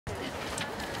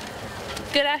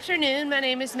Good afternoon. My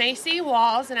name is Macie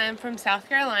Walls and I'm from South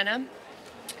Carolina.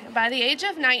 By the age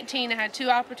of 19, I had two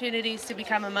opportunities to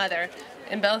become a mother,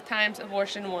 and both times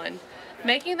abortion won.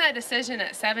 Making that decision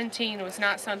at 17 was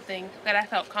not something that I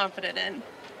felt confident in.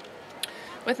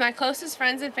 With my closest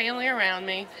friends and family around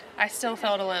me, I still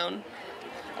felt alone.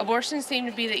 Abortion seemed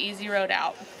to be the easy road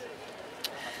out.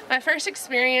 My first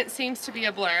experience seems to be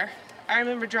a blur. I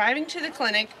remember driving to the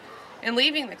clinic and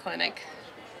leaving the clinic,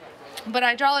 but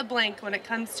I draw a blank when it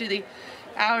comes to the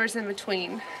hours in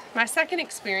between. My second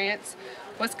experience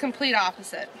was complete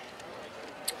opposite.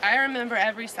 I remember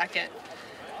every second.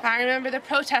 I remember the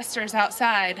protesters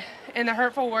outside and the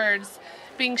hurtful words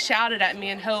being shouted at me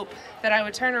in hope that I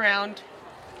would turn around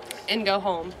and go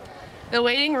home. The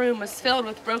waiting room was filled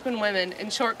with broken women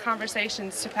and short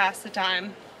conversations to pass the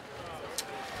time.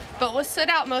 But what stood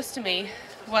out most to me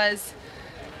was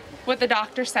what the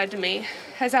doctor said to me.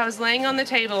 As I was laying on the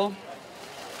table,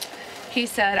 he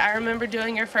said, "I remember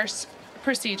doing your first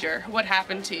procedure. What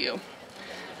happened to you?"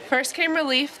 First came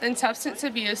relief, then substance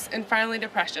abuse, and finally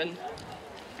depression.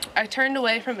 I turned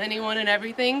away from anyone and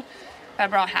everything that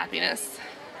brought happiness.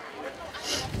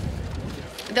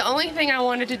 The only thing I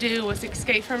wanted to do was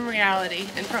escape from reality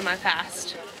and from my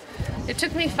past. It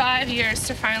took me 5 years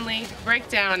to finally break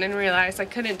down and realize I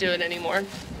couldn't do it anymore,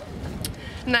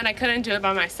 and that I couldn't do it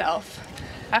by myself.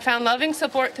 I found loving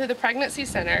support through the pregnancy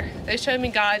center. They showed me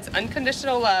God's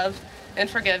unconditional love and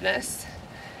forgiveness,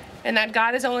 and that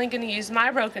God is only going to use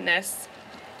my brokenness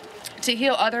to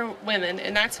heal other women,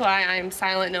 and that's why I am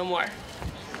Silent No More.